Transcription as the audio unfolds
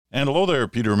And hello there,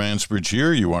 Peter Mansbridge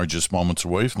here. You are just moments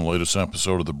away from the latest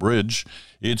episode of The Bridge.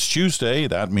 It's Tuesday.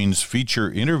 That means feature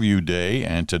interview day.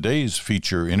 And today's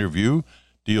feature interview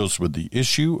deals with the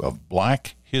issue of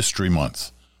Black History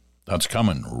Month. That's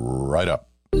coming right up.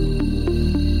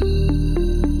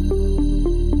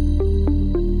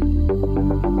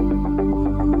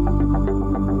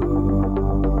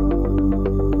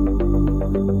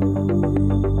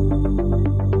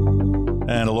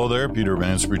 And hello there, Peter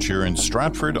Mansbridge here in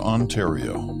Stratford,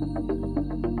 Ontario.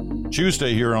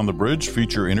 Tuesday here on The Bridge,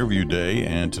 feature interview day,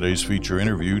 and today's feature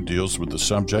interview deals with the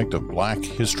subject of Black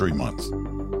History Month.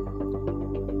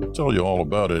 I'll tell you all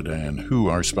about it and who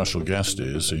our special guest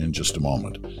is in just a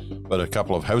moment. But a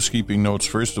couple of housekeeping notes,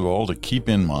 first of all, to keep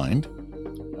in mind.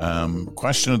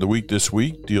 Question of the week this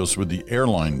week deals with the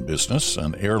airline business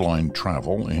and airline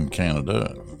travel in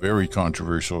Canada. Very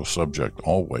controversial subject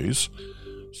always.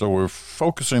 So we're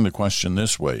focusing the question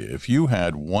this way. If you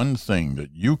had one thing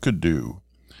that you could do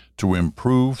to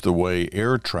improve the way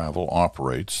air travel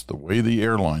operates, the way the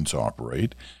airlines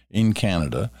operate in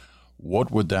Canada,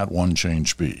 what would that one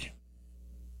change be?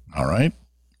 All right?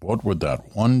 What would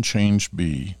that one change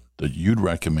be that you'd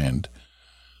recommend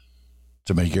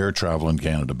to make air travel in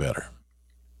Canada better?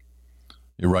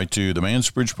 You write to the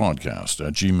Mansbridge Podcast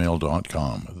at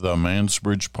gmail.com, the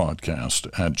Mansbridge Podcast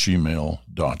at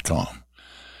gmail.com.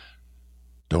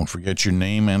 Don't forget your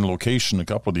name and location. A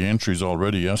couple of the entries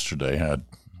already yesterday had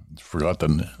forgot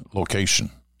the location.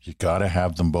 You got to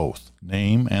have them both,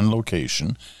 name and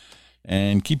location,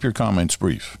 and keep your comments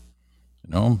brief.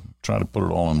 Try to put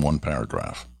it all in one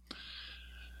paragraph.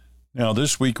 Now,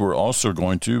 this week we're also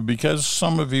going to, because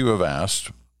some of you have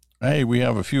asked, hey, we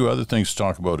have a few other things to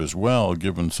talk about as well,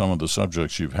 given some of the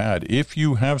subjects you've had. If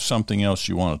you have something else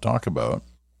you want to talk about,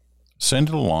 send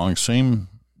it along, same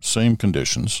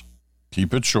conditions.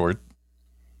 Keep it short,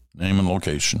 name and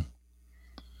location,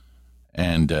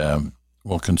 and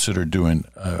we'll consider doing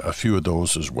a few of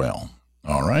those as well.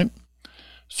 All right?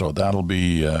 So that'll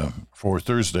be for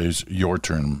Thursday's Your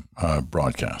Turn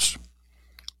broadcast.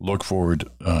 Look forward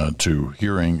to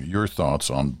hearing your thoughts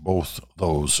on both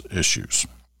those issues.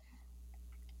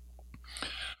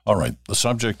 All right, the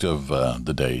subject of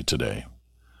the day today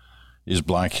is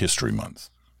Black History Month.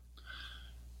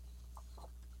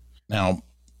 Now,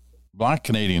 Black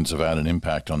Canadians have had an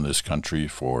impact on this country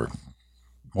for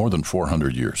more than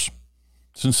 400 years,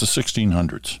 since the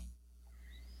 1600s.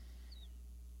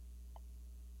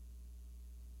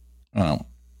 Now,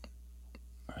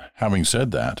 having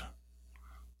said that,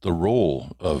 the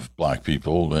role of Black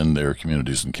people in their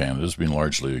communities in Canada has been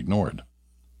largely ignored.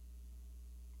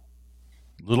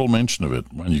 Little mention of it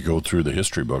when you go through the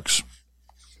history books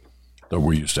that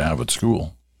we used to have at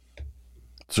school.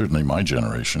 Certainly my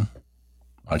generation.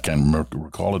 I can't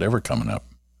recall it ever coming up.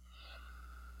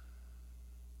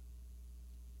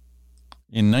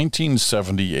 In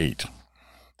 1978,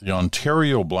 the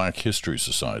Ontario Black History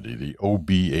Society, the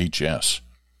OBHS,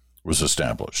 was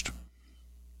established.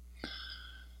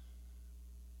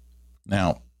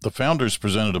 Now, the founders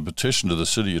presented a petition to the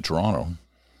City of Toronto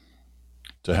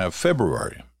to have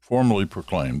February formally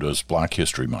proclaimed as Black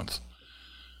History Month.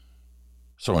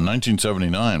 So in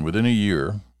 1979, within a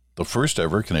year, the first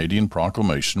ever Canadian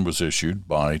proclamation was issued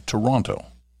by Toronto.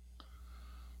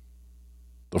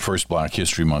 The first Black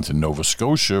History Month in Nova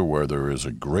Scotia, where there is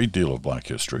a great deal of Black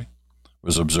history,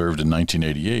 was observed in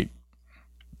 1988,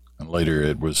 and later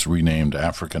it was renamed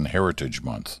African Heritage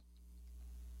Month.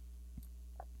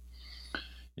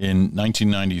 In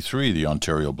 1993, the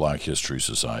Ontario Black History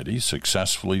Society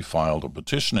successfully filed a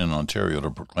petition in Ontario to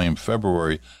proclaim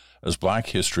February as Black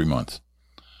History Month.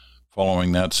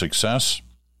 Following that success,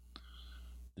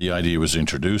 the idea was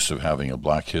introduced of having a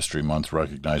Black History Month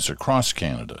recognized across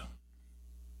Canada.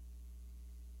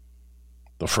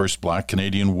 The first Black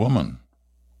Canadian woman,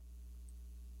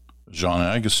 Jean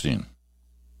Augustine,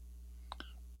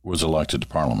 was elected to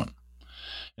Parliament.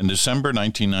 In December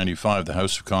 1995, the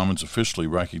House of Commons officially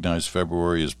recognized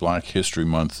February as Black History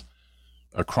Month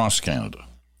across Canada,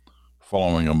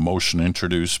 following a motion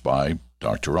introduced by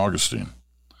Dr. Augustine.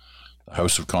 The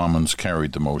House of Commons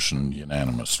carried the motion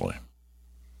unanimously.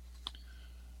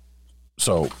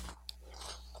 So,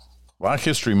 Black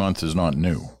History Month is not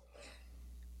new.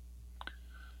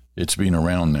 It's been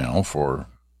around now for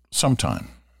some time.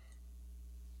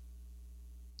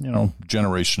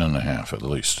 Generation and a half at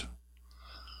least.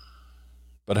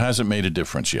 But has it made a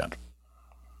difference yet?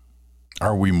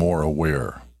 Are we more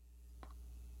aware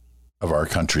of our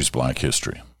country's Black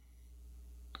history?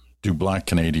 Do Black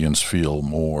Canadians feel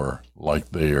more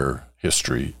like their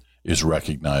history is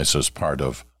recognized as part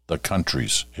of the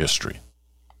country's history?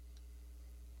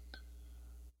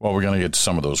 Well, we're going to get to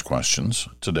some of those questions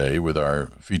today with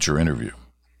our feature interview.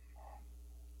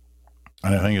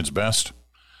 And I think it's best.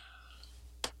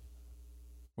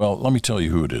 Well, let me tell you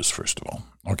who it is, first of all.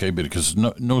 Okay, because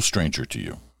no stranger to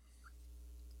you.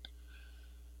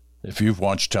 If you've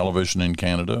watched television in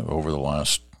Canada over the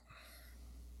last,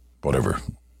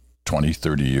 20,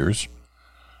 30 years,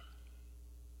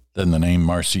 then the name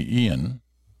Marci Ien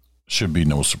should be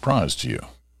no surprise to you.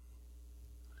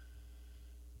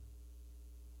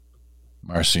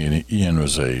 Marci Ien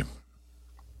was a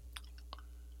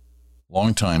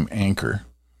longtime anchor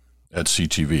at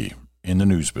CTV in the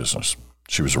news business.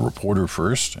 She was a reporter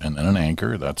first and then an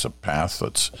anchor. That's a path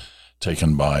that's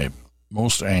taken by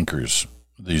most anchors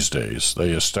these days.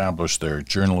 They establish their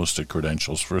journalistic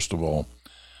credentials, first of all,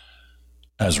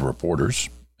 as reporters,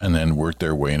 and then work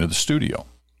their way into the studio.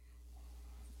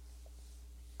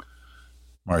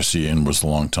 Marci Ien was the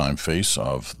longtime face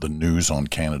of the News on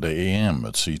Canada AM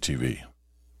at CTV.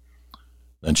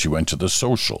 Then she went to The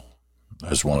Social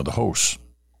as one of the hosts.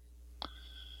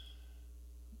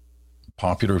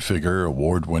 Popular figure,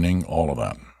 award-winning, all of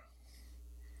that.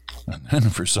 And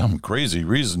then for some crazy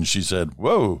reason, she said,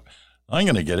 whoa, I'm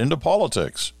going to get into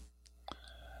politics.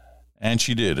 And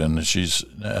she did, and she's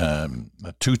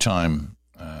a two-time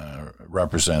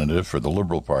representative for the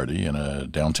Liberal Party in a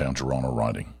downtown Toronto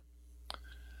riding.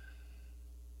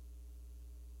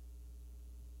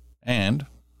 And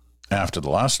after the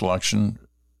last election,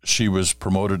 she was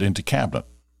promoted into cabinet.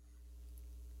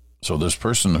 So this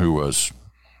person who was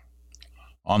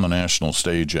on the national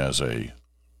stage as a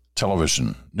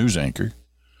television news anchor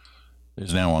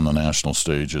is now on the national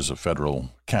stage as a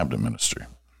federal cabinet minister.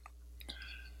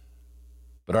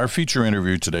 But our feature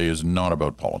interview today is not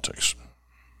about politics.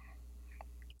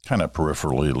 Kind of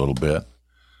peripherally a little bit,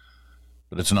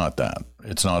 but it's not that.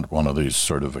 It's not one of these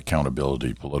sort of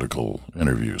accountability political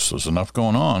interviews. There's enough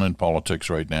going on in politics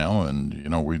right now, and,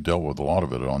 we've dealt with a lot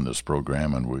of it on this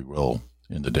program, and we will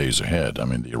in the days ahead. I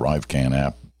mean, the ArriveCan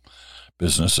app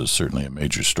business is certainly a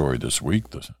major story this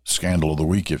week, the scandal of the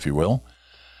week, if you will.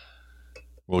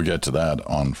 We'll get to that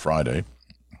on Friday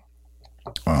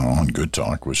on Good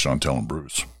Talk with Chantal and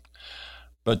Bruce.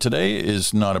 But today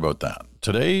is not about that.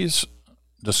 Today's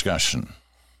discussion,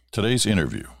 today's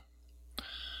interview,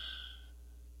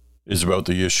 is about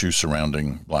the issue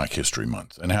surrounding Black History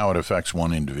Month and how it affects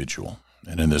one individual.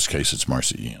 And in this case, it's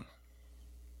Marci Ien.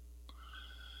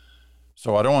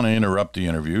 So I don't want to interrupt the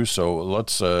interview, so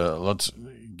let's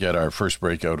get our first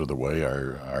break out of the way,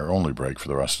 our only break for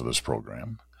the rest of this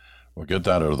program. We'll get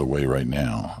that out of the way right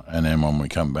now, and then when we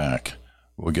come back,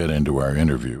 we'll get into our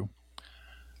interview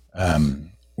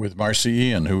with Marci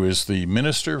Ien, who is the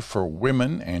Minister for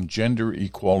Women and Gender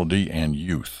Equality and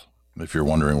Youth, if you're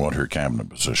wondering what her cabinet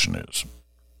position is.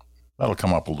 That'll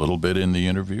come up a little bit in the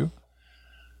interview.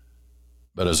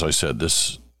 But as I said,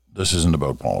 this isn't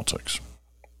about politics.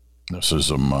 This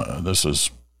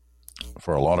is,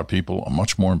 for a lot of people, a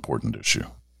much more important issue.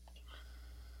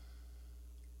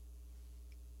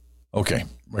 Okay,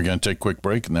 we're going to take a quick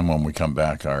break, and then when we come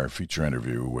back, our feature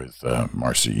interview with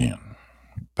Marci Ien.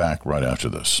 Back right after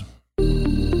this.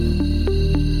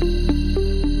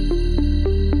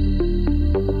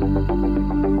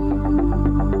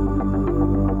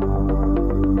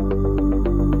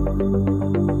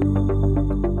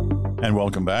 And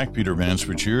welcome back. Peter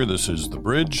Mansbridge here. This is The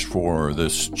Bridge for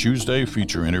this Tuesday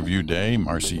feature interview day.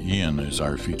 Marci Ien is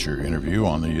our feature interview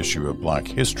on the issue of Black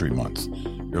History Month.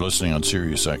 You're listening on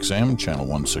Sirius XM, Channel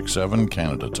 167,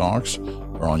 Canada Talks,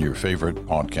 or on your favorite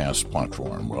podcast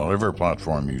platform. Whatever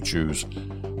platform you choose,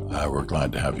 we're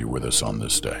glad to have you with us on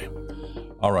this day.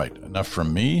 All right, enough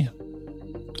from me.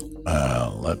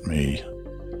 Let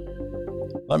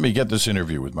me get this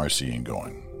interview with Marci Ien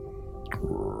going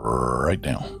right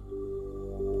now.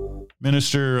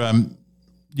 Minister,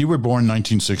 you were born in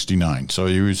 1969, so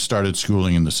you started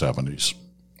schooling in the 70s.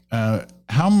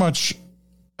 How much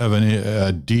of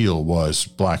a deal was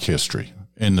Black history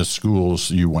in the schools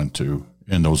you went to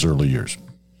in those early years?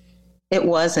 It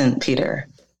wasn't, Peter,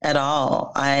 at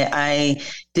all. I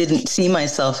didn't see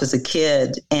myself as a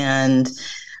kid. And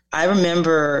I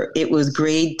remember it was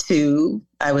grade 2.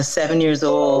 I was 7 years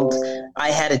old. I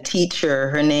had a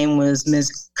teacher. Her name was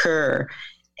Ms. Kerr.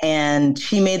 And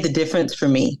she made the difference for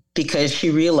me because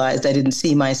she realized I didn't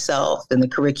see myself in the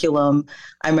curriculum.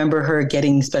 I remember her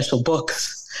getting special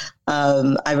books.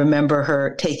 I remember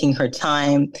her taking her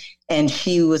time, and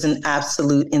she was an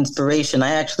absolute inspiration.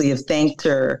 I actually have thanked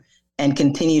her and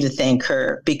continue to thank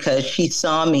her because she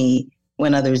saw me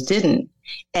when others didn't.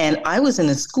 And I was in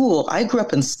a school, I grew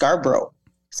up in Scarborough.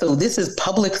 So this is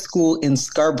public school in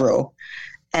Scarborough,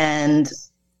 and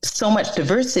so much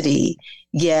diversity.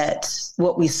 Yet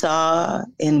what we saw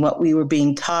and what we were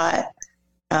being taught,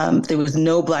 there was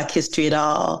no Black history at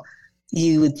all.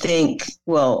 You would think,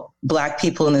 well, Black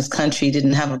people in this country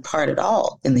didn't have a part at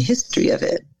all in the history of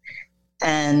it.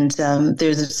 And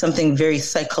there's something very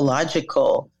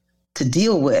psychological to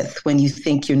deal with when you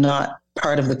think you're not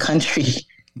part of the country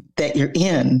that you're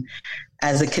in.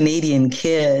 As a Canadian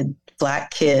kid,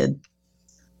 Black kid,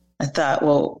 I thought,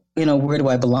 well, where do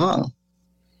I belong?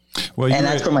 Well, and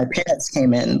that's where my parents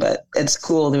came in. But at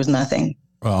school, there was nothing.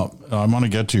 Well, I want to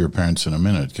get to your parents in a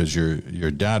minute, because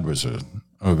your dad was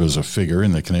a figure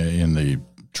in the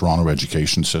Toronto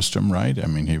education system, right? I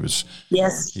mean,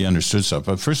 yes, he understood stuff.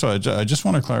 But first of all, I just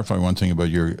want to clarify one thing about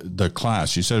the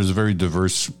class. You said it was a very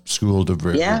diverse school,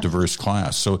 diverse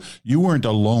class. So you weren't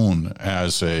alone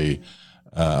as a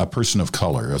person of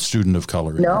color, a student of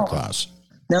color in your class.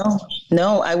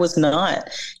 No, I was not.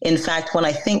 In fact, when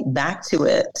I think back to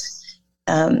it,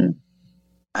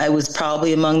 I was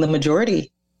probably among the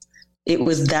majority. It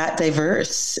was that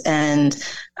diverse. And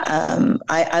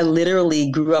I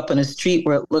literally grew up on a street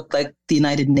where it looked like the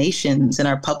United Nations, and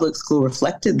our public school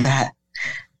reflected that.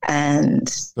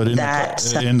 But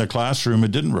in the classroom,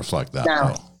 it didn't reflect that.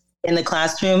 No, in the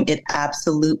classroom, it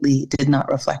absolutely did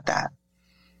not reflect that.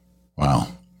 Wow.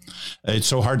 It's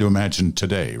so hard to imagine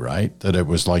today, right, that it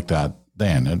was like that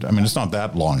then. I mean, it's not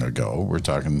that long ago. We're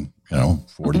talking,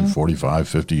 40, 45,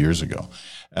 50 years ago.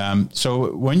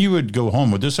 So when you would go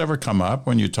home, would this ever come up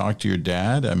when you talked to your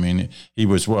dad? I mean, he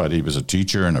was what? He was a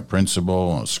teacher and a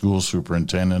principal, and a school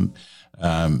superintendent.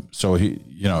 So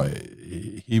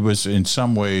he was in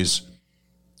some ways,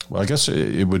 well, I guess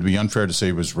it would be unfair to say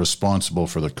he was responsible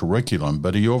for the curriculum,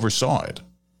 but he oversaw it.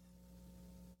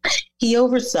 He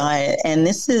oversaw it, and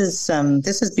this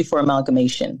is before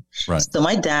amalgamation. Right. So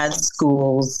my dad's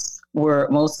schools were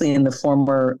mostly in the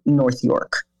former North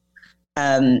York,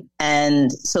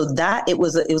 and so that it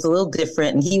was a little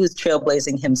different. And he was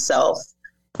trailblazing himself,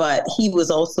 but he was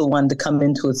also one to come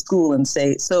into a school and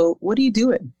say, "So what are you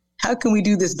doing? How can we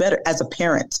do this better?" As a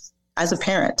parent,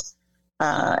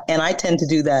 and I tend to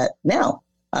do that now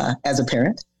as a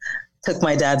parent. Took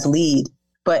my dad's lead,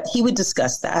 but he would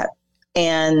discuss that.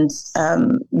 And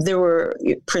there were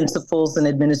principals and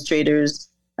administrators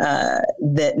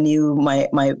that knew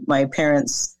my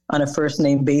parents on a first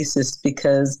name basis,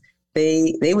 because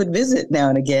they would visit now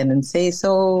and again and say,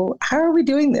 "So how are we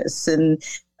doing this? And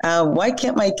why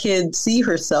can't my kid see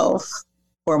herself,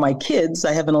 or my kids?"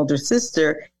 I have an older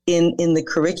sister, in the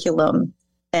curriculum.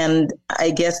 And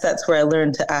I guess that's where I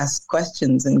learned to ask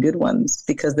questions, and good ones,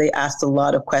 because they asked a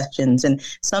lot of questions. And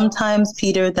sometimes,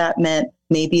 Peter, that meant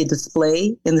maybe a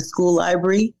display in the school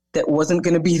library that wasn't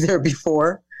going to be there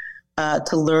before,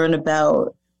 to learn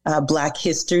about Black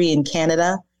history in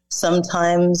Canada.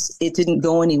 Sometimes it didn't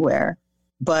go anywhere,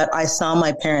 but I saw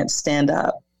my parents stand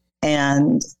up,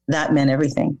 and that meant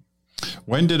everything.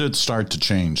 When did it start to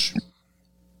change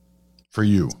for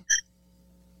you?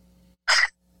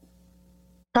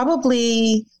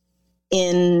 Probably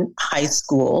in high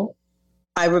school.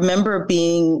 I remember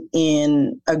being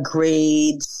in a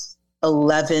grade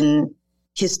 11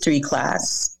 history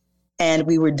class, and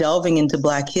we were delving into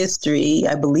Black history.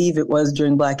 I believe it was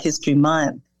during Black History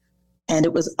Month. And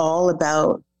it was all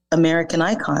about American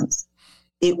icons.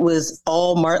 It was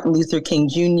all Martin Luther King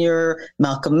Jr.,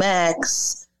 Malcolm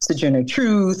X, Sojourner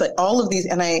Truth, like all of these.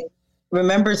 And I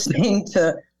remember saying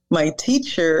to my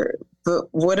teacher,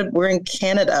 "But we're in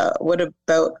Canada. What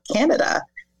about Canada?"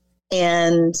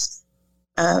 And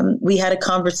we had a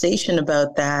conversation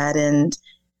about that. And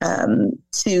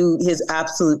to his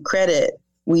absolute credit,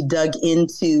 we dug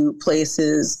into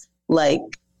places like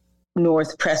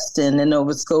North Preston and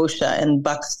Nova Scotia and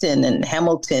Buxton and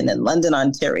Hamilton and London,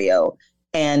 Ontario,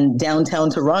 and downtown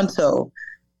Toronto.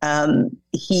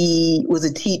 He was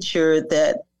a teacher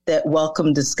that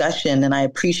welcomed discussion, and I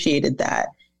appreciated that.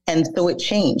 And so it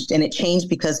changed, and it changed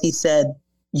because he said,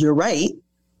 "You're right.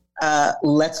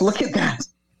 Let's look at that."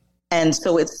 And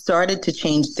so it started to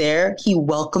change there. He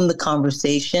welcomed the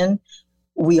conversation.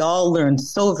 We all learned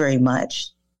so very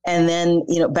much. And then,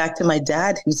 back to my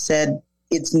dad, who said,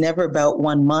 it's never about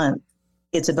 1 month.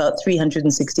 It's about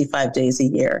 365 days a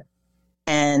year.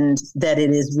 And that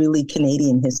it is really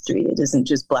Canadian history. It isn't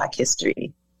just Black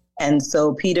history. And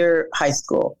so Peter, high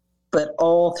school, but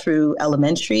all through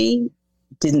elementary,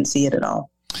 didn't see it at all.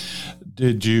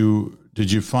 Did you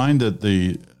find that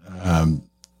the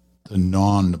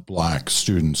non-Black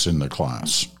students in the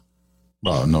class,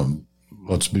 well, no,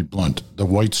 let's be blunt, the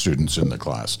white students in the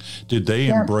class, did they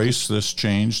embrace this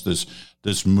change,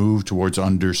 this move towards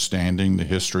understanding the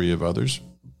history of others?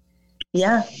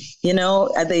 Yeah,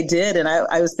 they did. And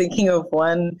I was thinking of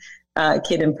one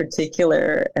kid in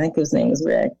particular, I think his name was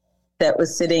Rick, that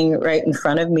was sitting right in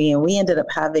front of me. And we ended up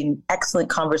having excellent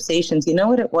conversations. You know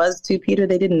what it was too, Peter?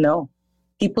 They didn't know.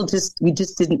 We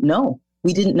just didn't know.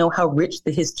 We didn't know how rich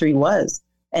the history was.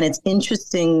 And it's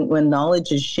interesting when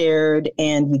knowledge is shared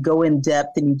and you go in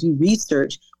depth and you do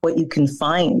research, what you can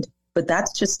find. But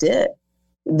that's just it.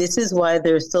 This is why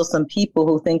there's still some people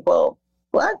who think, well,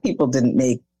 Black people didn't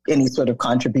make any sort of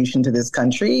contribution to this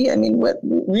country. I mean, what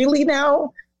really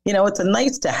now? It's a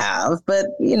nice to have, but,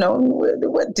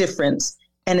 what difference?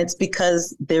 And it's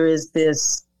because there is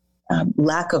this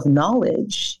lack of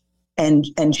knowledge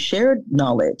and shared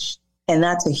knowledge. And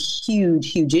that's a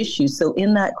huge, huge issue. So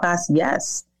in that class,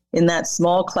 yes, in that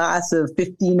small class of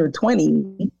 15 or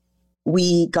 20,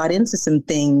 we got into some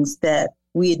things that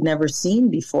we had never seen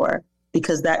before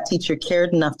because that teacher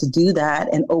cared enough to do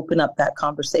that and open up that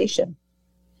conversation.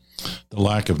 The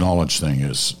lack of knowledge thing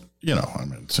is,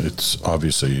 it's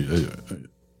obviously,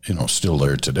 still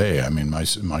there today. I mean, my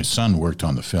son worked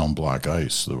on the film Black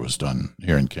Ice that was done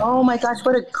here in Canada. Oh my gosh,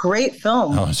 what a great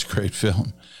film. Oh, it's a great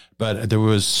film. But there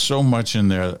was so much in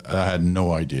there I had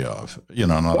no idea of.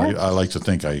 I like to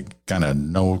think I kind of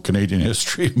know Canadian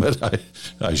history, but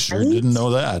I sure didn't know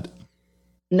that.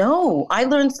 No, I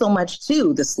learned so much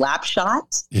too. The slap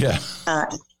shot. Yeah.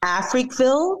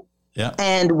 Africville. Yeah.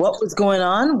 And what was going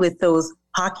on with those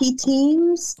hockey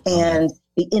teams and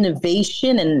the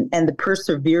innovation and the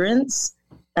perseverance.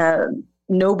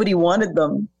 Nobody wanted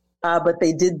them, but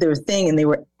they did their thing and they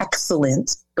were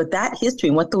excellent. But that history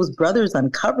and what those brothers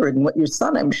uncovered and what your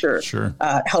son, I'm sure.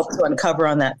 Helped to uncover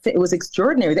on that, it was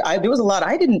extraordinary. There was a lot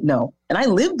I didn't know. And I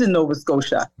lived in Nova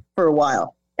Scotia for a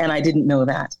while and I didn't know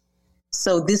that.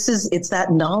 So it's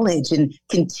that knowledge and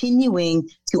continuing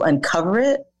to uncover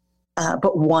it,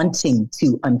 but wanting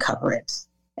to uncover it.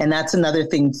 And that's another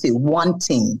thing too,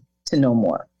 wanting to know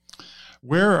more.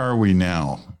 Where are we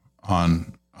now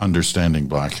on understanding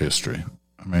Black history?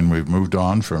 I mean, we've moved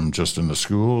on from just in the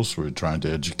schools. We're trying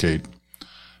to educate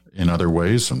in other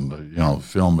ways, and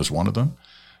film is one of them.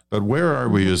 But where are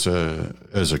we as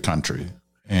a country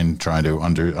in trying to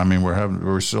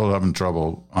we're still having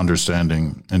trouble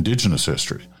understanding Indigenous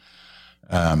history.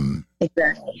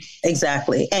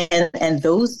 Exactly. And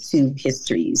those two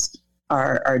histories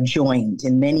are joined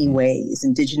in many ways,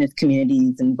 Indigenous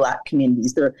communities and Black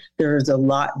communities. There's a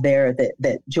lot there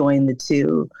that join the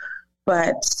two.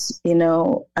 But,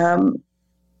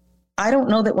 I don't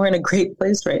know that we're in a great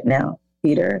place right now,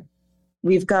 Peter.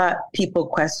 We've got people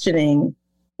questioning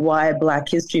why Black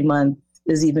History Month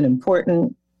is even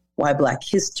important, why Black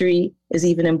history is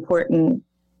even important.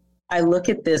 I look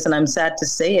at this and I'm sad to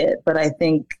say it, but I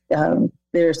think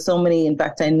there are so many, in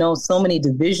fact, I know so many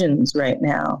divisions right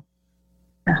now.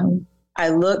 I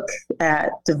look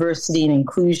at diversity and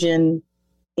inclusion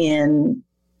in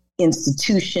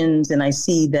institutions and I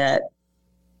see that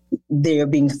they're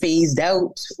being phased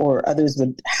out, or others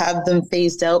would have them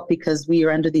phased out because we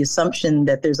are under the assumption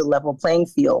that there's a level playing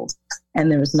field,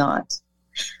 and there's not.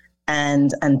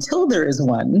 And until there is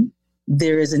one,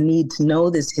 there is a need to know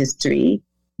this history.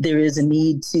 There is a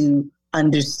need to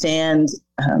understand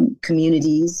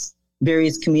communities,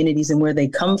 various communities and where they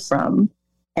come from,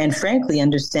 and frankly,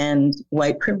 understand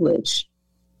white privilege.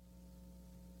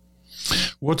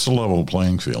 What's a level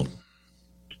playing field?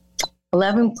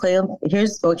 Why don't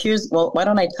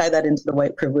I tie that into the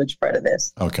white privilege part of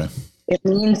this? Okay. It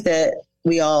means that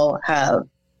we all have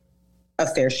a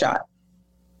fair shot.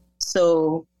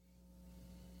 So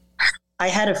I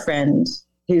had a friend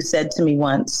who said to me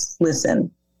once,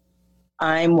 listen,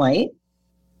 I'm white.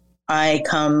 I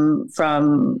come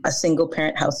from a single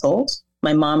parent household.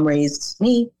 My mom raised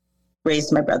me,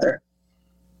 raised my brother.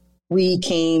 We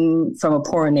came from a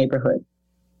poor neighborhood.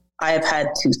 I have had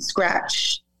to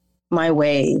scratch my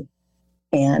way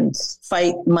and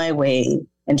fight my way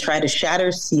and try to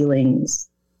shatter ceilings.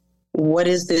 What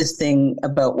is this thing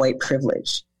about white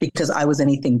privilege? Because I was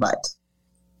anything but.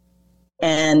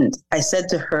 And I said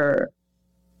to her,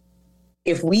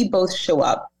 if we both show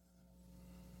up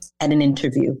at an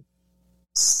interview,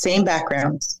 same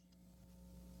backgrounds,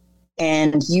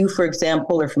 and you, for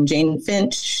example, are from Jane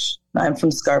Finch, I'm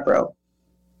from Scarborough.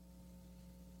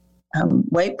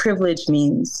 White privilege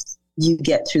means you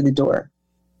get through the door.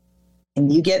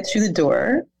 And you get through the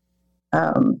door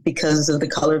because of the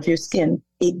color of your skin.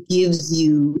 It gives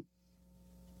you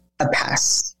a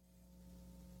pass.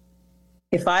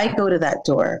 If I go to that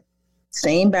door,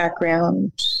 same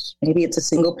background, maybe it's a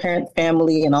single parent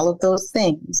family and all of those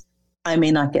things, I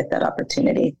may not get that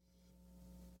opportunity.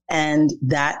 And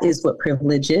that is what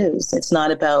privilege is. It's not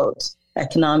about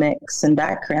economics and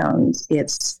background.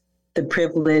 It's the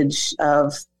privilege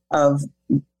of of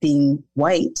being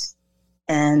white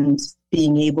and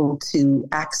being able to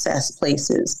access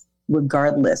places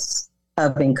regardless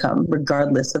of income,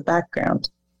 regardless of background.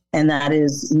 And that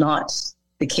is not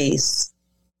the case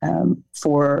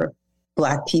for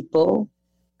Black people,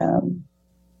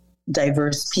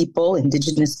 diverse people,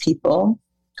 Indigenous people,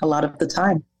 a lot of the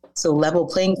time. So level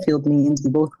playing field means we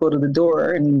both go to the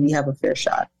door and we have a fair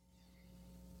shot.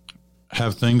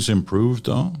 Have things improved,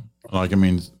 though? Like, I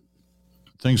mean,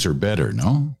 things are better,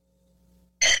 no?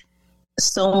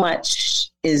 So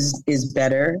much is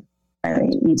better. I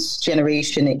mean, each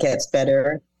generation, it gets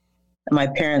better. My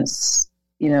parents,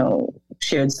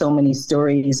 shared so many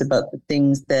stories about the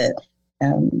things that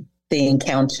they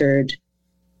encountered.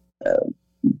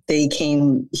 They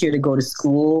came here to go to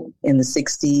school in the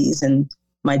 60s, and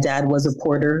my dad was a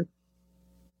porter.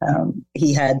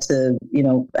 He had to,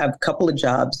 have a couple of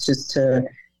jobs just to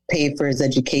pay for his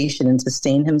education and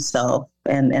sustain himself,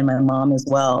 and my mom as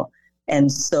well.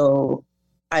 And so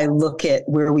I look at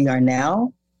where we are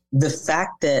now, the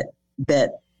fact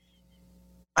that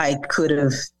I could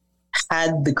have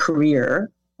had the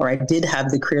career, or I did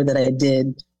have the career that I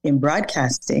did in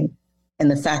broadcasting, and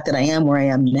the fact that I am where I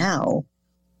am now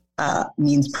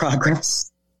means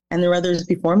progress. And there are others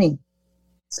before me.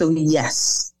 So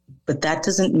yes, but that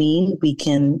doesn't mean we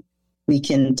can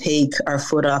take our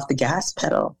foot off the gas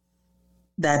pedal.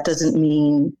 That doesn't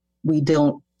mean we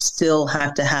don't still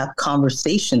have to have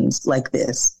conversations like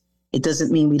this. It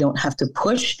doesn't mean we don't have to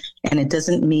push, and it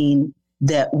doesn't mean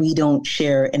that we don't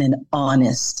share in an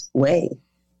honest way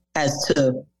as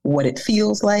to what it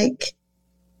feels like,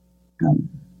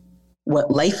 what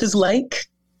life is like,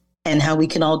 and how we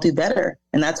can all do better.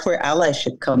 And that's where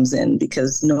allyship comes in,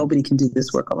 because nobody can do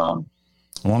this work alone.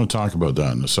 I want to talk about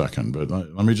that in a second, but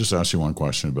let me just ask you one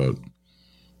question about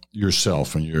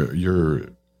yourself and your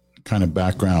kind of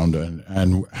background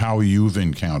and how you've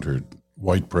encountered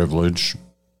white privilege,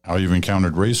 how you've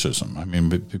encountered racism. I mean,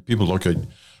 people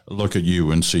look at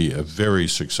you and see a very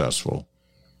successful,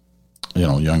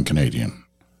 young Canadian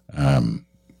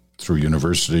through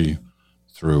university,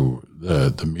 through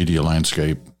the media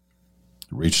landscape,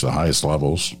 reach the highest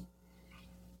levels.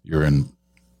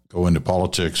 Go into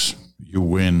politics, you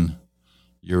win,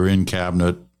 you're in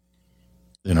cabinet.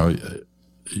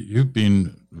 You've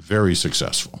been very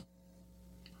successful.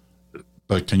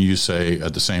 But can you say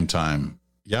at the same time,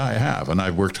 yeah, I have, and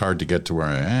I've worked hard to get to where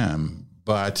I am,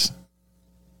 but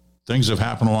things have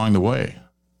happened along the way?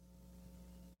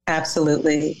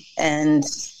 Absolutely. And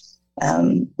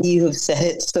you have said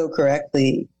it so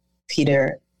correctly,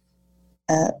 Peter.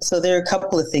 So there are a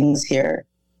couple of things here.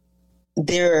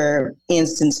 There are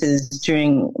instances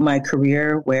during my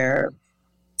career where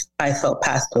I felt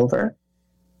passed over.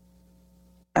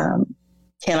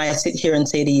 Can I sit here and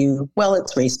say to you, well,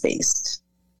 it's race-based?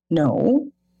 No.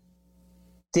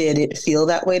 Did it feel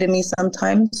that way to me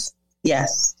sometimes?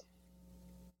 Yes.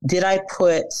 Did I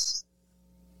put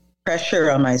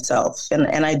pressure on myself?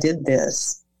 And I did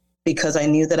this because I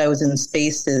knew that I was in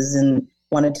spaces and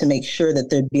wanted to make sure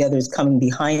that there'd be others coming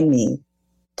behind me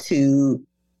to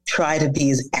try to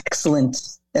be as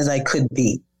excellent as I could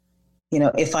be.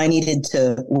 If I needed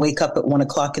to wake up at 1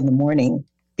 o'clock in the morning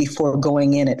before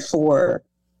going in at 4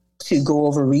 to go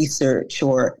over research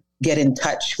or get in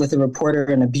touch with a reporter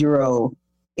in a bureau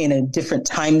in a different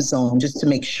time zone just to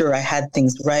make sure I had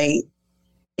things right,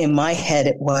 in my head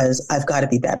it was, I've got to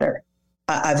be better.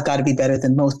 I've got to be better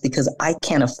than most because I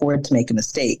can't afford to make a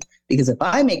mistake. Because if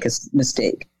I make a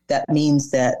mistake, that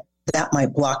means that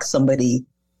might block somebody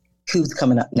who's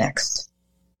coming up next.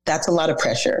 That's a lot of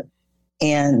pressure.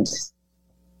 And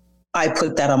I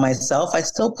put that on myself. I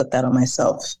still put that on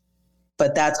myself.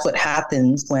 But that's what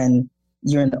happens when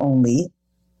you're an only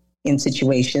in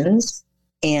situations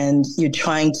and you're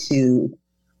trying to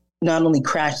not only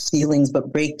crash ceilings,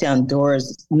 but break down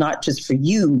doors, not just for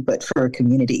you, but for a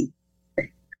community.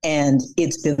 And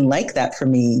it's been like that for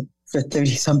me for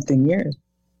 30 something years.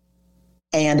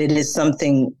 And it is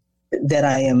something that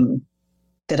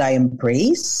I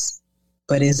embrace,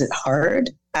 but is it hard?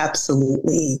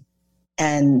 Absolutely.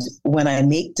 And when I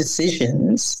make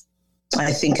decisions,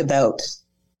 I think about,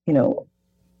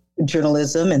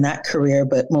 journalism and that career,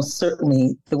 but most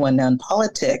certainly the one now in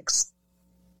politics.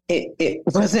 It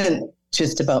wasn't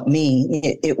just about me.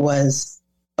 It was,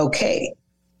 okay,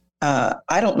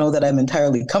 I don't know that I'm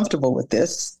entirely comfortable with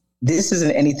this. This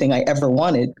isn't anything I ever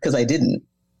wanted because I didn't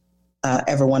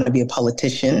ever want to be a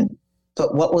politician.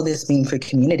 But what will this mean for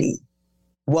community?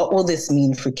 What will this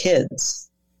mean for kids?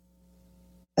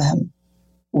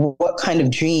 What kind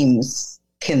of dreams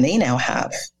can they now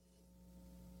have?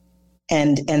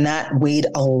 And that weighed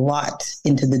a lot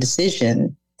into the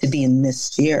decision to be in this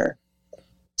sphere.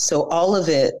 So all of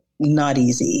it, not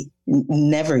easy,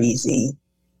 never easy,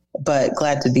 but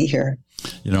glad to be here.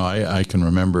 You know, I can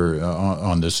remember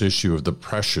on this issue of the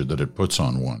pressure that it puts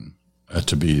on one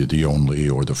to be the only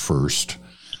or the first.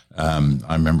 I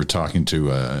remember talking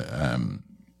to an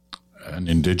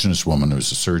Indigenous woman who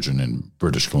was a surgeon in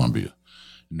British Columbia,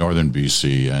 northern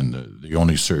BC, and the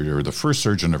only surgeon, or the first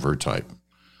surgeon of her type,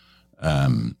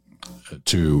 in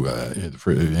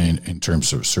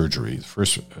terms of surgery,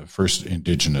 the first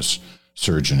Indigenous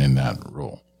surgeon in that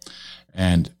role.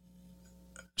 And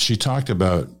she talked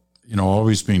about, you know,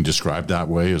 always being described that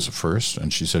way as a first.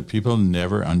 And she said people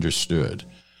never understood,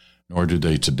 nor do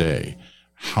they today,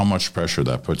 how much pressure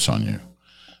that puts on you.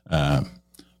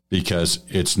 Because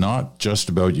it's not just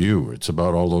about you. It's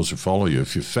about all those who follow you.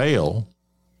 If you fail,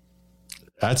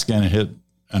 that's going to hit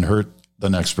and hurt the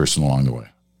next person along the way.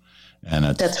 And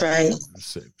that's right.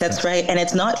 That's right. And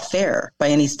it's not fair by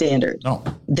any standard. No.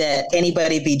 That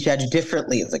anybody be judged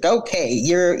differently. It's like, okay,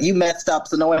 you messed up,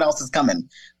 so no one else is coming.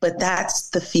 But that's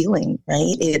the feeling,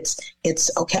 right?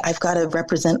 It's okay, I've got to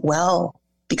represent well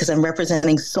because I'm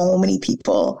representing so many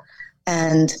people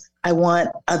and I want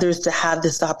others to have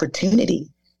this opportunity.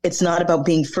 It's not about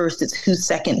being first. It's who's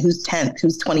second, who's 10th,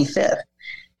 who's 25th.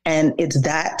 And it's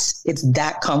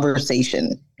that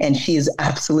conversation. And she is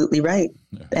absolutely right.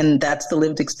 Yeah. And that's the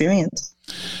lived experience.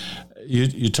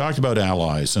 You talked about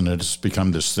allies, and it's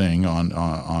become this thing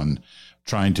on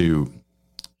trying to,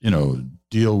 you know,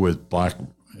 deal with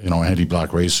anti-Black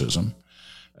racism,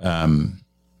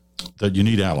 that you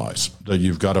need allies, that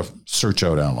you've got to search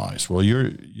out allies. Well,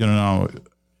 you're,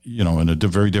 in a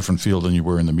very different field than you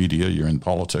were in the media. You're in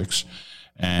politics,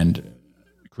 and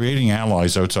creating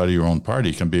allies outside of your own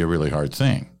party can be a really hard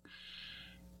thing.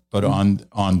 But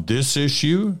on this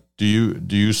issue, do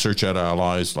you search out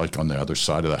allies like on the other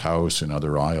side of the house, in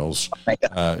other aisles?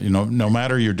 No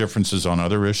matter your differences on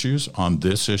other issues, on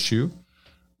this issue,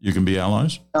 you can be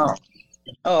allies?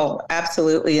 Oh,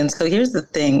 absolutely. And so here's the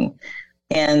thing.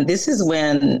 And this is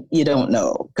when you don't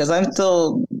know, because I'm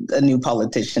still a new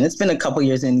politician. It's been a couple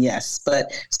years in, yes,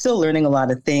 but still learning a lot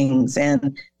of things.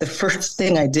 And the first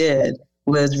thing I did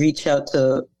was reach out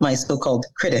to my so-called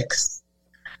critics.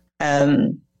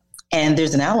 And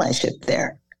there's an allyship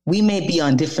there. We may be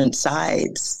on different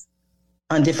sides,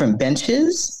 on different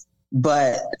benches,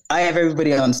 but I have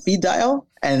everybody on speed dial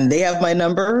and they have my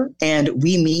number and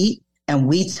we meet and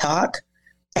we talk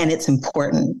and it's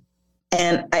important.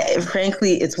 And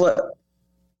frankly, it's what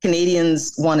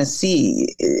Canadians want to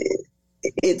see.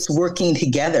 It's working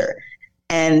together.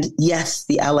 And yes,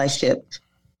 the allyship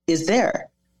is there.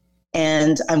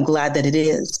 And I'm glad that it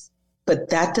is. But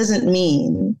that doesn't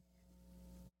mean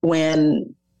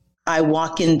when I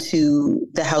walk into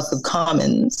the House of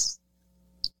Commons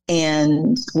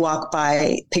and walk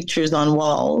by pictures on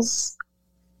walls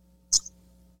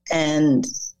and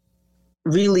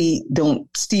really don't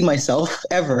see myself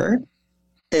ever,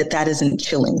 that isn't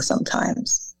chilling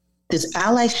sometimes. There's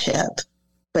allyship,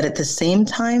 but at the same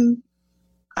time,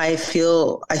 I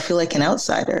feel like an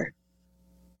outsider.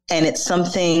 And it's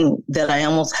something that I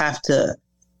almost have to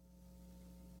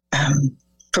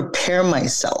prepare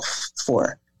myself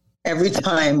for every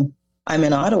time I'm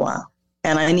in Ottawa.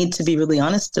 And I need to be really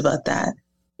honest about that.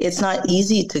 It's not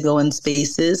easy to go in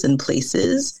spaces and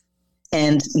places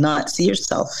and not see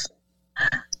yourself.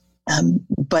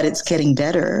 But it's getting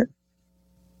better.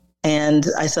 And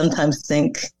I sometimes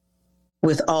think,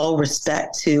 with all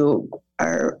respect to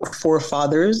our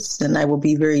forefathers, and I will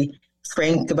be very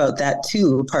frank about that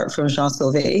too, apart from Jean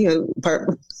Sauvé,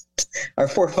 our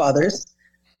forefathers,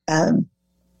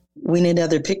 we need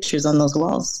other pictures on those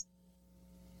walls.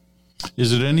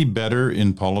 Is it any better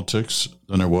in politics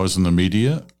than it was in the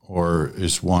media, or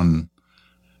is one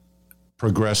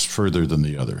progressed further than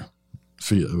the other?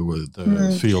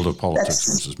 The field of politics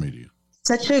versus media.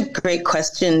 Such a great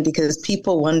question, because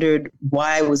people wondered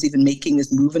why I was even making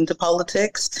this move into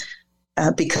politics,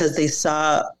 because they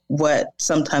saw what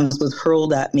sometimes was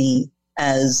hurled at me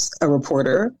as a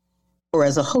reporter or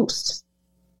as a host.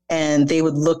 And they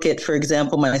would look at, for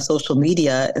example, my social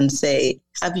media and say,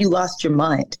 have you lost your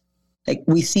mind? Like,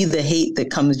 we see the hate that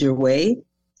comes your way,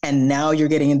 and now you're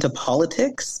getting into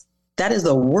politics. That is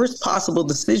the worst possible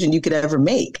decision you could ever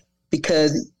make,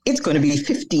 because it's going to be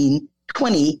 15,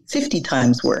 20, 50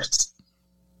 times worse.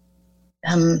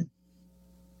 I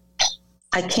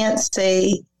can't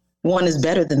say one is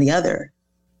better than the other.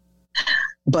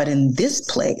 But in this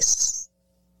place,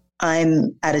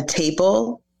 I'm at a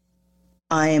table.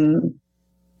 I'm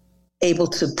able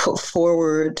to put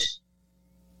forward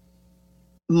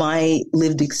my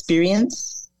lived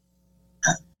experience,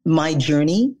 my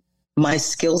journey, my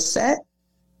skill set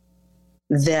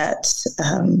that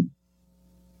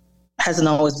hasn't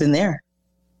always been there.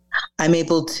 I'm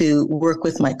able to work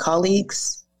with my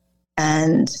colleagues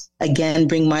and, again,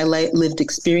 bring my lived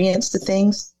experience to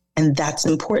things. And that's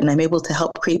important. I'm able to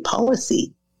help create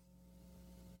policy.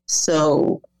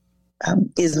 So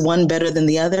is one better than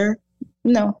the other?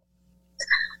 No.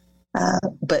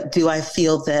 But do I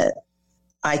feel that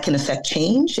I can affect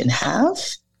change and have?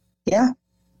 Yeah.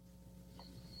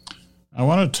 I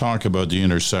want to talk about the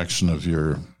intersection of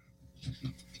your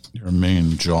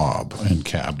main job in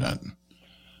cabinet,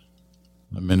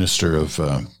 the Minister of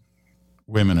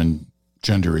Women and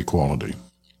Gender Equality.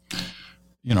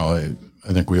 You know,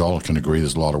 I think we all can agree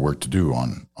there's a lot of work to do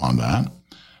on that.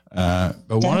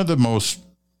 But one of the most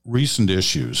recent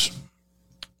issues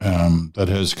that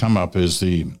has come up is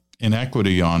the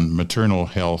inequity on maternal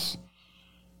health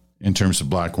in terms of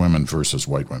Black women versus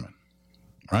white women,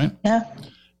 right? Yeah.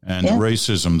 And the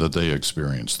racism that they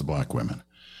experience, the Black women,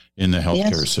 in the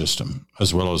healthcare system,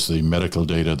 as well as the medical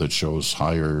data that shows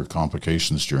higher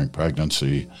complications during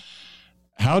pregnancy.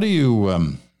 How do you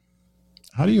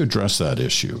address that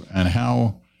issue, and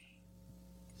how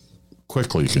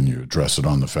quickly can you address it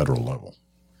on the federal level?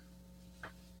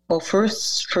 Well,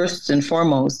 first and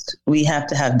foremost, we have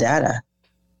to have data,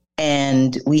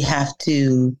 and we have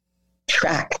to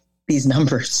track these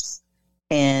numbers.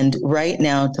 And right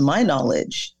now, to my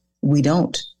knowledge, we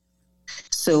don't.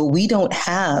 So we don't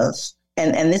have,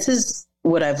 and this is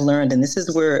what I've learned, and this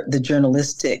is where the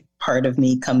journalistic part of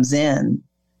me comes in.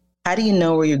 How do you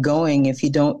know where you're going if you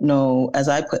don't know, as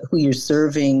I put, who you're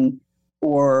serving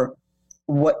or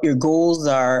what your goals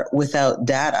are without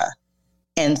data?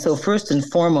 And so first and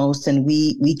foremost, and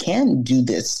we can do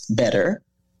this better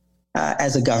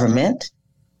as a government,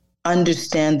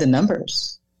 understand the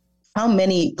numbers. How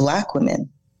many Black women?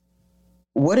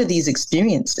 What are these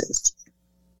experiences?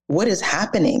 What is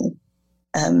happening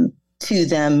to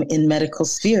them in medical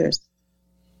spheres?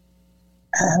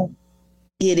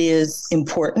 It is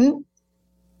important.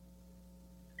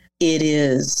 It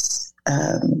is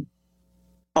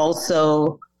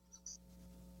also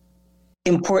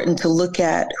important to look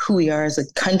at who we are as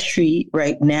a country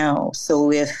right now.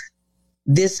 So if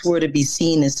this were to be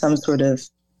seen as some sort of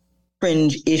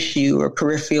fringe issue or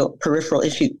peripheral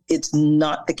issue, it's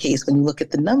not the case when you look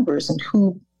at the numbers and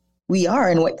who we are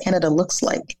and what Canada looks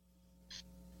like.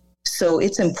 So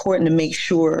it's important to make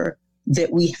sure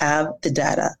that we have the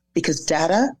data, because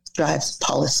data drives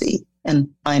policy, and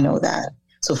I know that.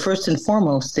 So first and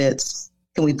foremost, it's,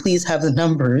 can we please have the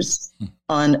numbers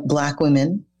on Black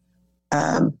women,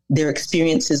 their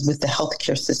experiences with the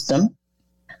healthcare system?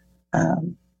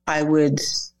 I would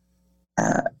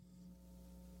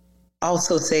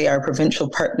also say our provincial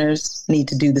partners need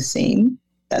to do the same.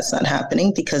 That's not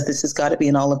happening because this has got to be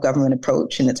an all-of-government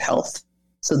approach in its health.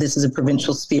 So this is a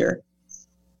provincial sphere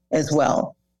as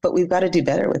well. But we've got to do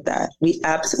better with that. We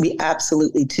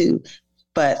absolutely do.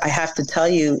 But I have to tell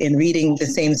you, in reading the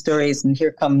same stories, and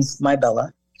here comes my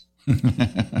Bella.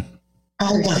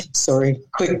 Sorry,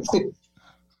 quick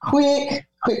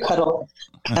cuddle.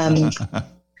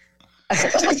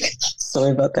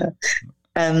 Sorry about that.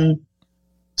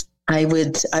 I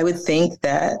would think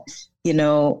that, you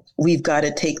know, we've got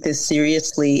to take this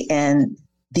seriously, and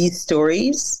these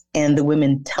stories and the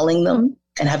women telling them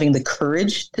and having the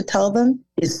courage to tell them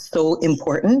is so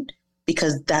important,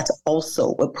 because that's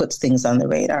also what puts things on the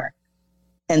radar.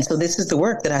 And so this is the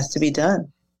work that has to be done.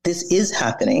 This is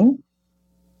happening,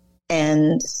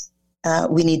 and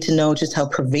we need to know just how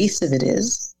pervasive it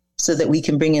is so that we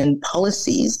can bring in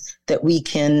policies that we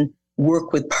can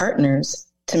work with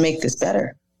partners to make this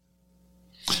better.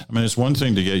 I mean, it's one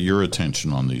thing to get your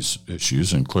attention on these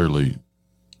issues, and clearly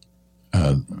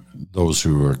those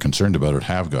who are concerned about it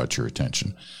have got your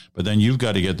attention. But then you've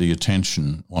got to get the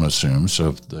attention, one assumes,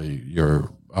 of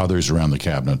your others around the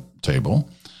cabinet table.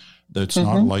 That's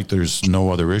not like there's no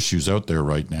other issues out there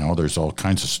right now. There's all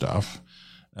kinds of stuff,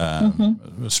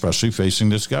 especially facing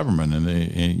this government and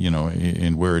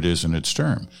in where it is in its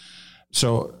term.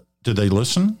 So, did they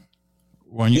listen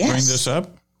when you bring this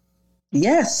up?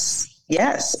 Yes.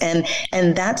 And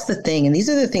that's the thing. And these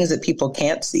are the things that people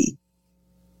can't see.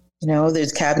 You know,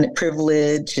 there's cabinet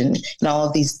privilege and all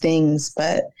of these things,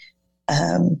 but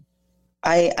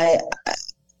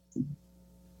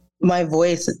my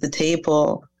voice at the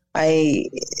table,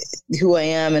 who I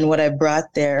am and what I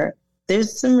brought there,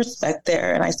 there's some respect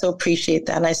there, and I so appreciate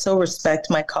that, and I so respect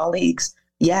my colleagues.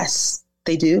 Yes,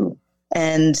 they do,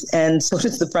 and so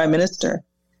does the Prime Minister.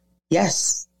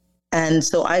 Yes, and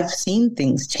so I've seen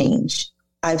things change.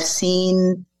 I've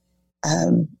seen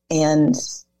and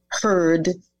heard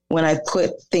when I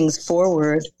put things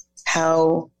forward,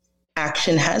 how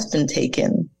action has been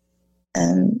taken.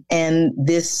 And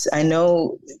this, I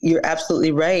know you're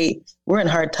absolutely right. We're in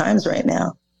hard times right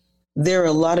now. There are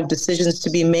a lot of decisions to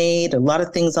be made, a lot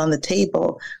of things on the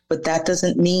table, but that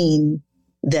doesn't mean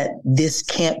that this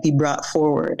can't be brought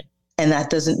forward. And that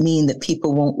doesn't mean that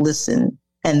people won't listen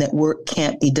and that work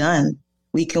can't be done.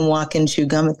 We can walk and chew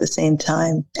gum at the same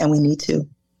time, and we need to.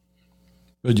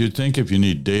 But you'd think if you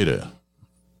need data,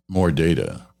 more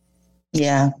data.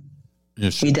 Yeah,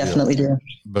 we definitely do.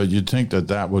 But you'd think that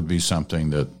that would be something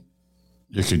that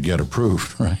you could get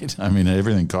approved, right? I mean,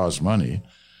 everything costs money.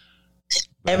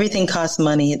 Everything costs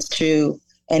money. It's true.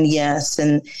 And yes.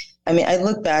 And I mean, I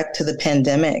look back to the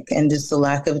pandemic and just the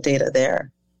lack of data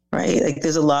there, right? Like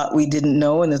there's a lot we didn't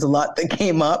know and there's a lot that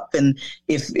came up. And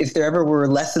if there ever were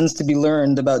lessons to be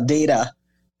learned about data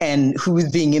and who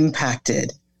was being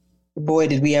impacted, boy,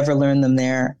 did we ever learn them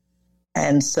there.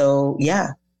 And so, yeah,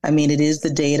 I mean, it is the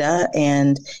data,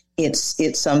 and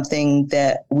it's something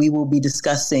that we will be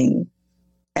discussing,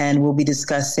 and we'll be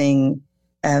discussing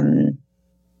in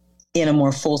a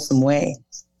more fulsome way,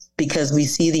 because we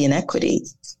see the inequity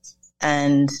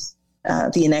and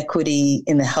the inequity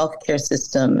in the healthcare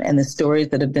system, and the stories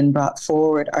that have been brought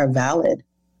forward are valid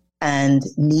and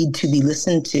need to be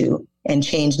listened to, and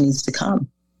change needs to come.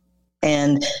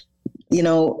 And, you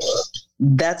know,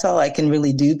 that's all I can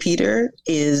really do, Peter,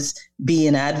 is be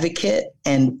an advocate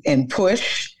and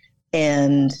push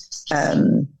and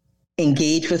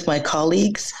engage with my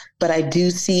colleagues. But I do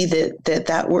see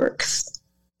that works.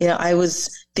 You know, I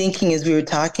was thinking as we were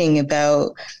talking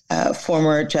about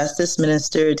former Justice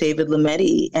Minister David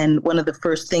Lametti, and one of the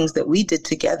first things that we did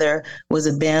together was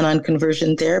a ban on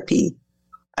conversion therapy.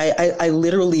 I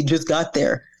literally just got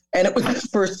there, and it was the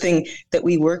first thing that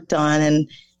we worked on. And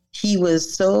he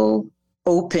was so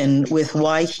open with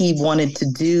why he wanted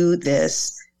to do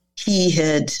this. He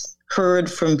had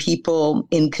heard from people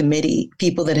in committee,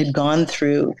 people that had gone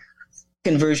through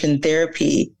conversion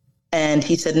therapy. And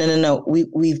he said, no,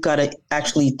 we've got to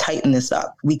actually tighten this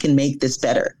up. We can make this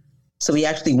better. So we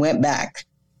actually went back,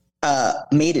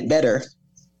 made it better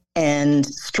and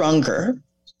stronger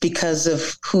because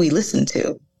of who we listened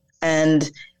to. And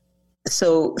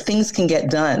so things can get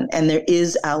done. And there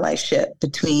is allyship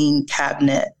between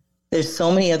cabinet. There's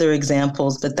so many other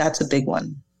examples, but that's a big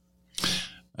one.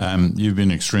 You've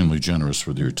been extremely generous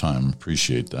with your time.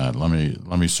 Appreciate that.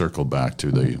 Let me circle back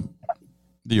to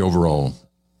the overall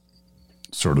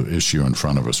sort of issue in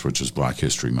front of us, which is Black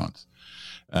History Month.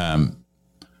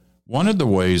 One of the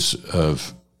ways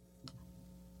of,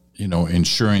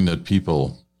 ensuring that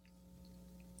people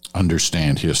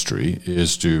understand history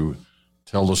is to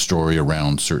tell the story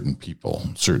around certain people,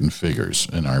 certain figures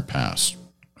in our past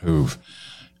who've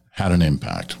had an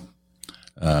impact,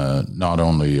 not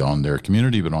only on their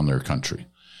community, but on their country.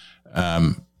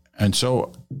 And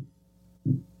so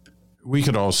we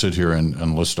could all sit here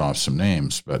and list off some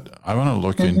names, but I want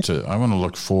to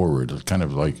look forward, kind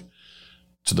of like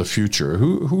to the future.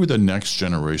 Who are the next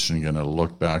generation going to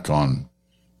look back on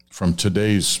from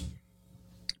today's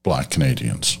Black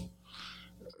Canadians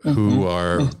who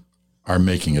are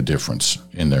making a difference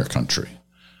in their country?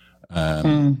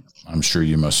 I'm sure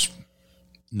you must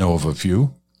know of a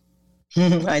few.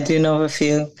 I do know of a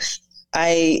few.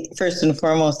 I, first and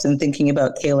foremost, am thinking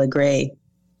about Kayla Gray,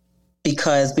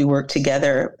 because we worked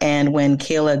together. And when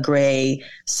Kayla Gray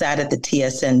sat at the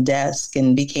TSN desk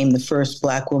and became the first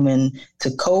Black woman to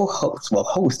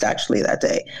host actually that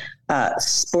day,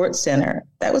 Sports Center,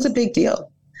 that was a big deal.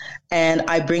 And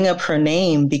I bring up her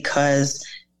name because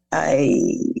I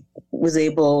was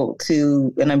able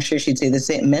to, and I'm sure she'd say the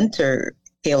same, mentor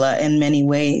Kayla in many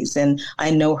ways. And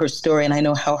I know her story, and I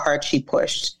know how hard she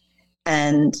pushed.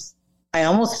 And I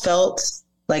almost felt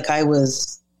like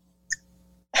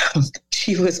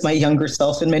she was my younger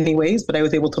self in many ways, but I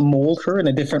was able to mold her in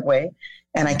a different way.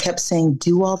 And I kept saying,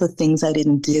 do all the things I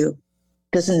didn't do.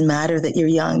 Doesn't matter that you're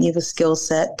young. You have a skill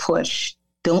set, push.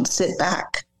 Don't sit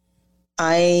back.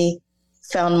 I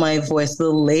found my voice a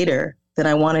little later than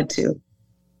I wanted to.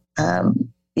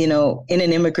 In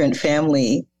an immigrant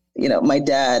family, my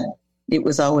dad, it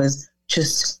was always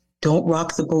just don't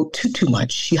rock the boat too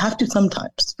much. You have to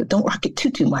sometimes, but don't rock it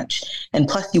too much. And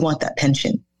plus you want that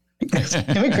pension, because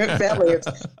immigrant families,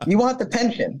 you want the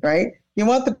pension, right? You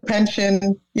want the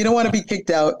pension. You don't want to be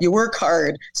kicked out. You work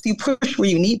hard. So you push where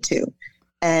you need to.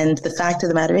 And the fact of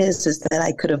the matter is that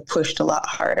I could have pushed a lot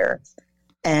harder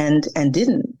and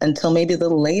didn't until maybe a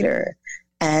little later.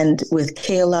 And with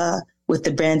Kayla, with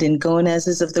the Brandon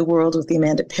Gomez's of the world, with the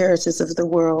Amanda Paris's of the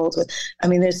world.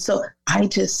 I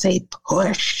just say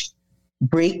push,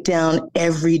 break down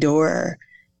every door.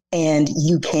 And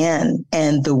you can.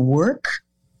 And the work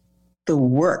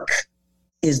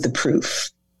is the proof.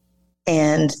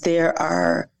 And there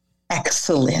are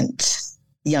excellent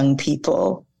young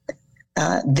people.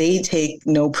 They take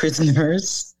no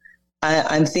prisoners.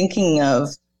 I'm thinking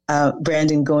of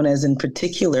Brandon Gonez in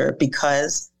particular,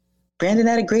 because Brandon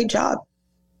had a great job.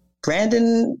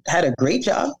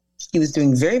 He was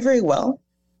doing very, very well.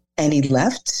 And he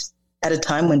left at a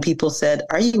time when people said,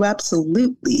 "Are you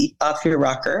absolutely off your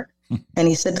rocker?" And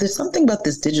he said, "There's something about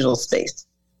this digital space.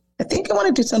 I think I want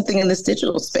to do something in this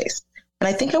digital space. And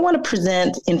I think I want to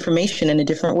present information in a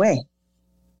different way.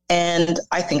 And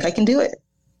I think I can do it."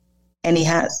 And he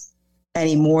has. And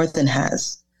he more than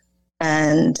has.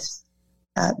 And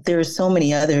there are so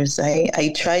many others.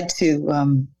 I tried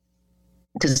to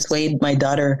dissuade my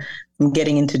daughter from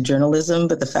getting into journalism,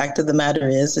 but the fact of the matter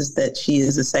is that she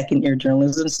is a second-year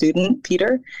journalism student,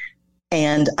 Peter,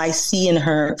 and I see in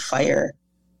her fire,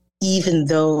 even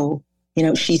though,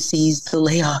 she sees the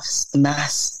layoffs, the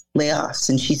mass layoffs,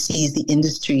 and she sees the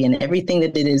industry and everything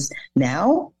that it is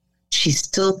now, she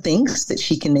still thinks that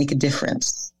she can make a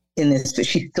difference in this, but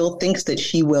she still thinks that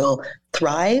she will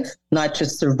thrive, not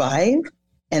just survive,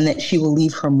 and that she will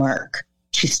leave her mark.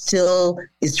 She still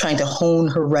is trying to hone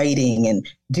her writing and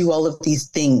do all of these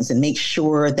things and make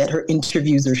sure that her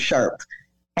interviews are sharp.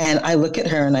 And I look at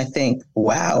her and I think,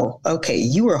 wow, okay,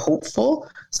 you are hopeful.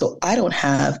 So I don't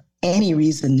have any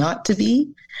reason not to be.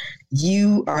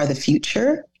 You are the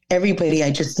future. Everybody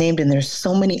I just named, and there's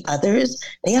so many others,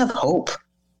 they have hope.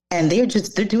 And they're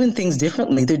doing things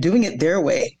differently. They're doing it their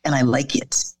way. And I like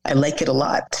it. I like it a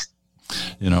lot.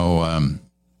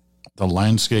 The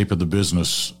landscape of the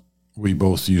business we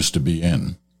both used to be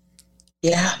in.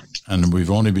 Yeah. And we've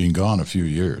only been gone a few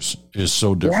years, is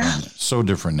so different. Yeah. So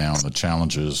different now. The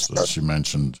challenges, as you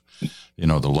mentioned, the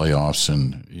layoffs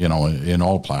and, in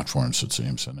all platforms, it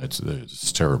seems, and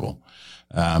it's terrible.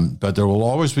 But there will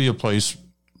always be a place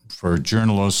for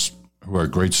journalists who are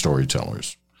great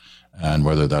storytellers. And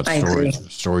whether that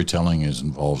storytelling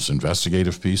involves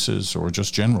investigative pieces or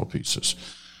just general pieces,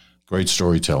 great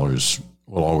storytellers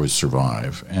will always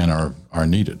survive and are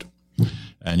needed.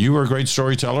 And you were a great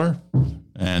storyteller,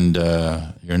 and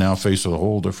you're now faced with a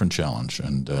whole different challenge.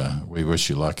 And we wish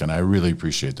you luck, and I really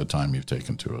appreciate the time you've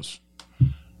taken to us.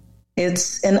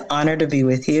 It's an honor to be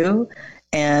with you.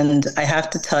 And I have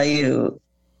to tell you,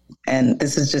 and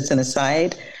this is just an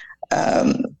aside,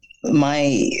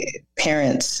 my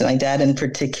parents, my dad in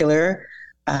particular,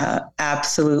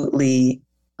 absolutely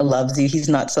loves you. He's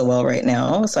not so well right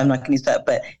now, so I'm not going to use that,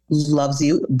 but loves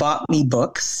you, bought me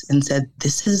books and said,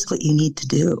 "This is what you need to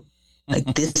do.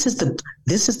 Like, this is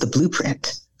the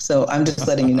blueprint." So I'm just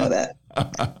letting you know that.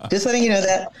 Just letting you know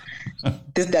that.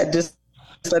 Just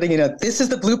letting you know, this is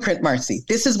the blueprint, Marci.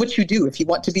 This is what you do if you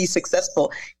want to be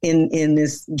successful in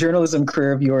this journalism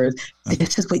career of yours.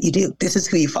 This is what you do. This is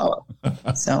who you follow.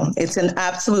 So it's an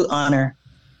absolute honor.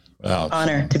 Well,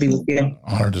 honor to be with you.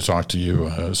 Honor to talk to you,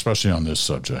 especially on this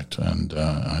subject. And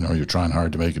I know you're trying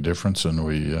hard to make a difference, and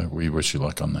we wish you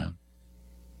luck on that.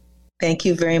 Thank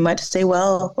you very much. Stay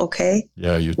well, okay?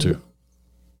 Yeah, you too.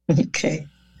 Okay.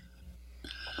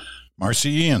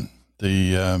 Marci Ien,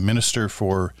 the Minister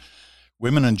for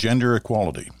Women and Gender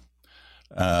Equality.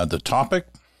 The topic,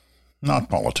 not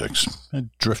politics. I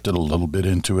drifted a little bit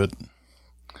into it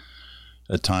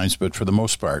at times, but for the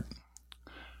most part,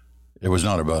 it was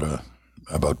not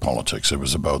about politics. It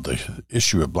was about the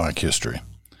issue of Black history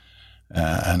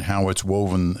and how it's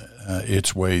woven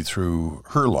its way through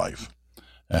her life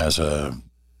as a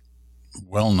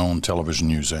well-known television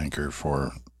news anchor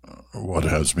for what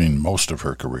has been most of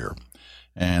her career.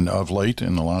 And of late,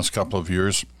 in the last couple of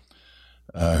years,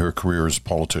 her career as a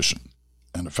politician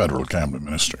and a federal cabinet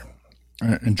minister.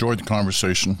 I enjoyed the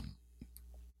conversation,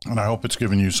 and I hope it's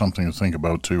given you something to think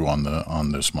about too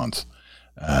on this month.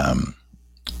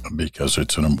 Because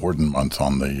it's an important month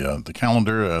on the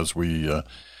calendar, as we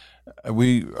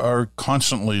are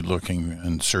constantly looking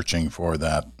and searching for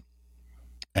that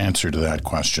answer to that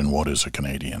question: what is a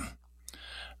Canadian?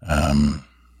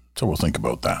 So we'll think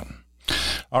about that.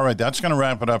 All right, that's going to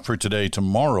wrap it up for today.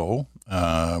 Tomorrow,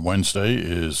 Wednesday,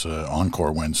 is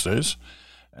Encore Wednesdays,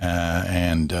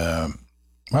 and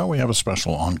we have a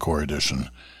special Encore edition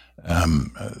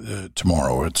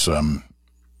tomorrow. It's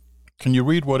can you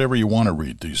read whatever you want to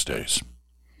read these days?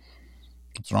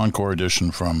 It's an Encore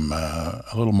edition from a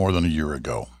little more than a year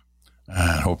ago.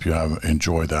 I hope you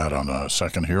enjoy that on a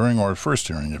second hearing or a first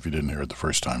hearing if you didn't hear it the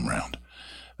first time round.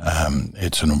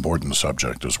 It's an important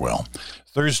subject as well.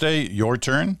 Thursday, your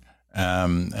turn.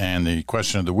 And the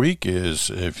question of the week is,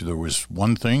 if there was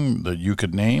one thing that you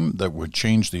could name that would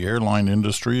change the airline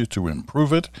industry to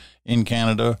improve it in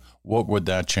Canada, what would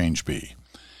that change be?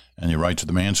 And you write to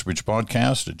the Mansbridge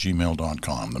Podcast at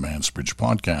gmail.com, the Mansbridge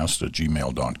Podcast at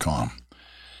gmail.com.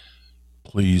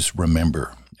 Please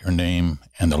remember your name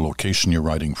and the location you're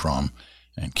writing from,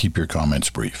 and keep your comments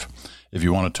brief. If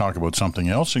you want to talk about something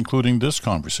else, including this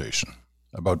conversation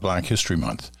about Black History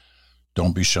Month,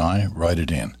 don't be shy, write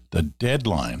it in. The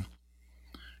deadline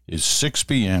is 6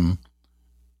 p.m.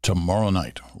 tomorrow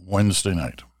night, Wednesday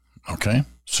night. Okay?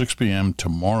 6 p.m.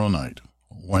 tomorrow night,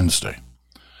 Wednesday.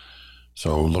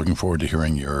 So looking forward to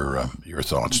hearing your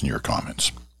thoughts and your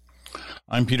comments.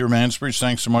 I'm Peter Mansbridge.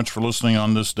 Thanks so much for listening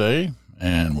on this day,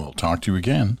 and we'll talk to you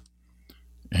again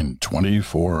in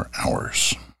 24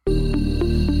 hours.